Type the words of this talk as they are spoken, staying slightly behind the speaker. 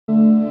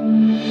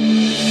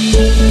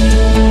Hey,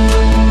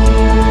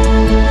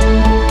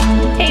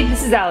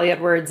 this is Allie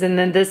Edwards, and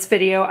in this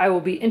video I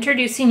will be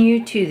introducing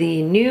you to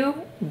the new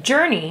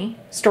Journey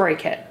story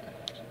kit.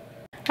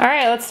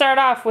 Alright, let's start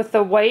off with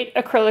the white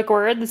acrylic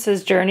word. This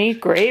is Journey.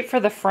 Great for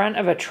the front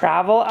of a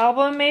travel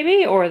album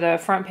maybe, or the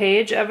front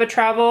page of a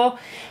travel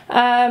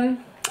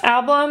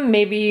album.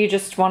 Maybe you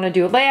just want to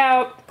do a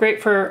layout.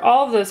 Great for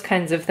all of those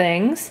kinds of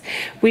things.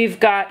 We've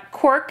got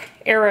cork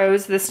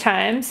arrows this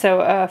time,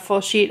 so a full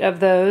sheet of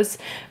those,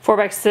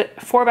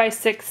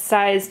 4x6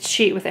 sized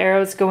sheet with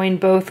arrows going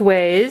both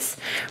ways.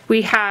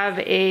 We have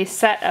a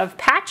set of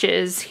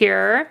patches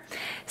here.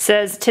 It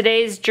says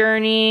today's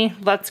journey,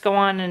 let's go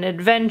on an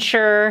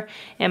adventure,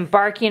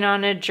 embarking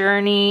on a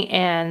journey,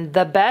 and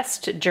the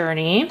best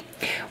journey.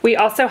 We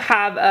also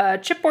have a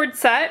chipboard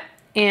set.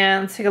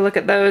 And let's take a look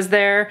at those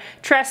there.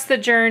 Trust the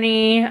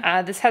journey.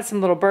 This has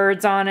some little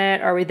birds on it.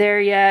 Are we there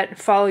yet?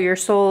 Follow your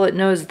soul, it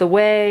knows the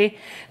way.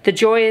 The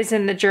joy is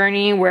in the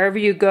journey. Wherever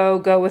you go,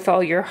 go with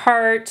all your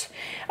heart.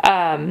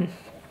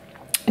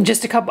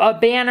 Just a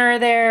banner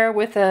there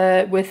with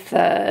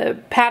a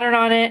pattern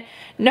on it.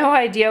 No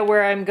idea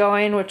where I'm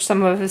going, which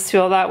some of us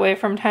feel that way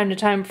from time to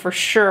time for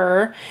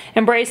sure.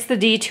 Embrace the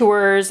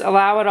detours,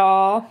 allow it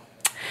all.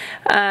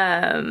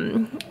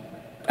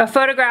 A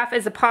photograph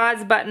is a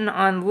pause button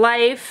on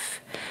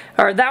life,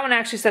 or that one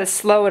actually says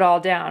slow it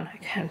all down.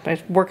 I'm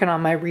working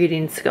on my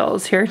reading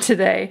skills here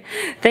today.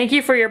 Thank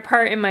you for your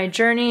part in my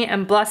journey,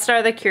 and blessed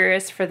are the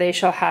curious, for they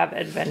shall have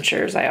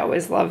adventures. I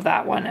always love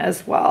that one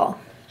as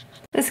well.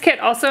 This kit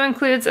also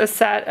includes a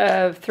set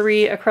of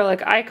 3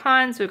 acrylic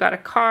icons. We've got a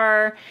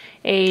car,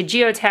 a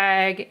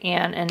geotag,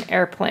 and an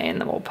airplane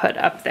that we'll put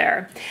up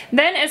there.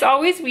 Then, as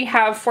always, we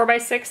have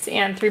 4x6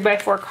 and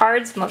 3x4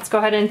 cards, and let's go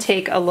ahead and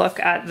take a look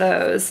at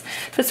those.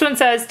 This one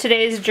says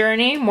today's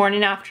journey,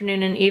 morning,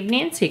 afternoon, and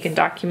evening, so you can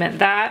document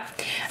that.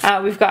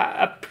 We've got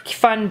a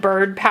fun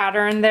bird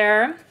pattern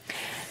there.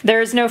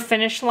 There's no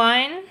finish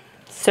line.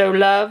 So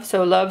love,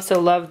 so love,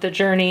 so love the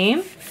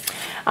journey.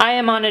 I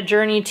am on a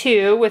journey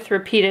too, with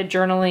repeated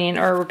journaling,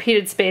 or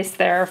repeated space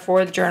there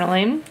for the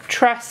journaling.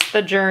 Trust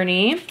the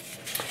journey.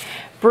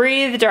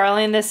 Breathe,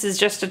 darling. This is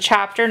just a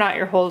chapter, not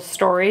your whole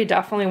story.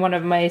 Definitely one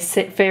of my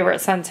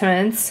favorite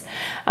sentiments.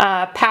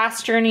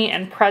 Past journey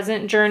and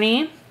present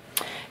journey.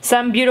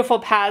 Some beautiful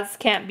paths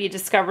can't be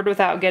discovered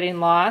without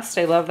getting lost.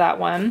 I love that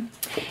one.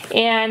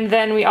 And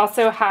then we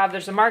also have,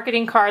 there's a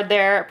marketing card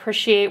there.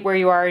 Appreciate where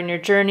you are in your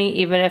journey,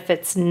 even if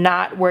it's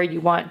not where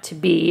you want to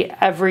be.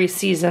 Every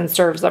season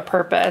serves a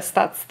purpose.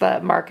 That's the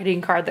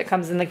marketing card that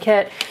comes in the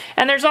kit.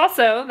 And there's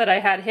also, that I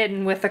had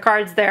hidden with the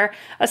cards there,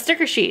 a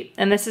sticker sheet.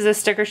 And this is a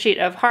sticker sheet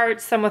of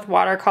hearts, some with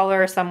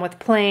watercolor, some with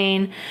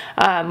plain,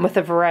 with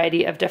a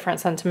variety of different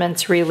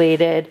sentiments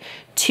related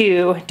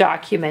to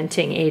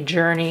documenting a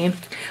journey.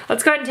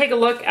 Let's go ahead and take a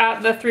look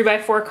at the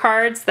 3x4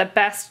 cards. The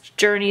best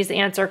journeys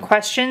answer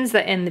questions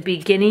that in the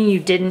beginning you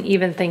didn't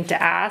even think to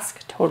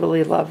ask.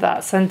 Totally love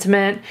that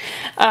sentiment.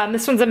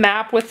 This one's a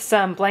map with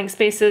some blank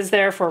spaces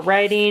there for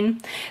writing.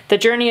 The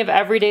journey of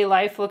everyday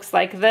life looks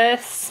like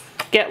this.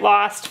 Get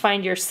lost,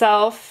 find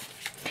yourself.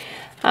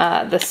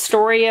 The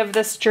story of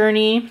this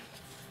journey.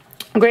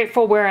 I'm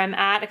grateful where I'm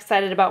at,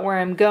 excited about where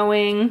I'm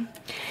going.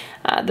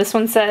 This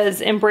one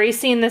says,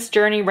 embracing this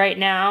journey right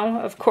now.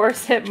 Of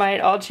course, it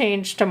might all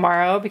change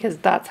tomorrow, because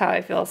that's how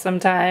I feel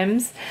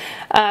sometimes.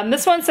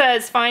 This one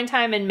says, find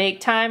time and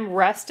make time.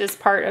 Rest is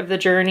part of the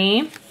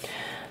journey.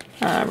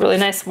 Really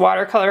nice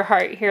watercolor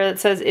heart here that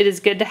says, it is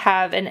good to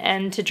have an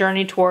end to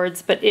journey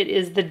towards, but it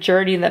is the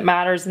journey that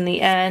matters in the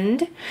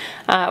end.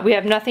 We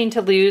have nothing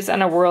to lose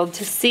and a world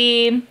to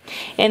see.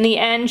 In the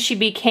end, she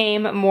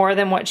became more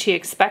than what she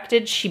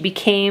expected. She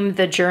became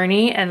the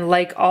journey, and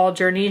like all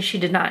journeys, she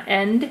did not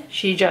end.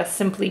 She just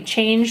simply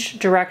changed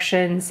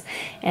directions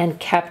and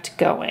kept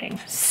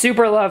going.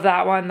 Super love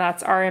that one.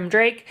 That's R.M.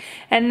 Drake.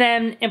 And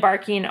then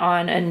embarking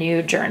on a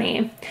new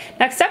journey.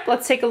 Next up,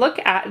 let's take a look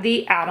at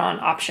the add-on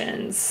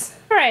options.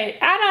 Alright,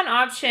 add-on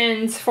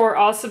options for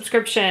all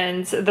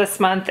subscriptions this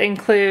month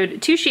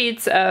include 2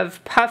 sheets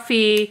of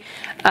puffy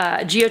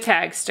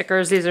geotag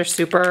stickers. These are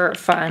super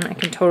fun. I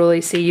can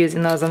totally see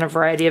using those on a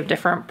variety of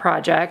different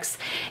projects.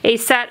 A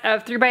set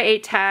of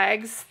 3x8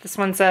 tags. This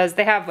one says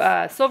they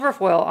have silver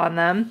foil on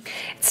them.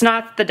 It's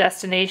not the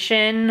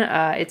destination,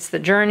 it's the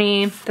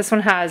journey. This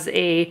one has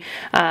a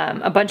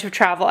bunch of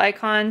travel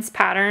icons,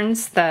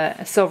 patterns,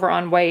 the silver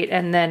on white,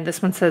 and then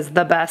this one says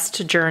the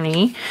best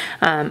journey,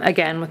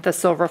 again with the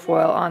silver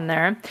foil on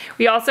there.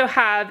 We also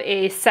have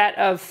a set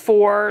of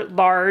 4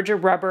 large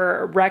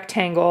rubber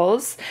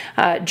rectangles.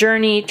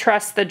 Journey,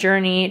 trust the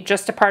journey,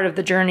 just a part of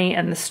the journey,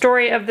 and the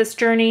story of this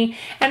journey.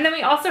 And then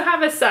we also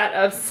have a set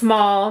of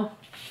small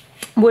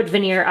wood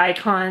veneer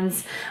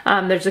icons.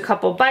 There's a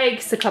couple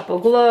bikes, a couple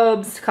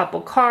globes, a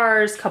couple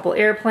cars, a couple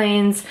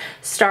airplanes,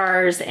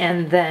 stars,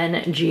 and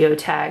then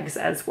geotags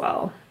as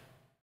well.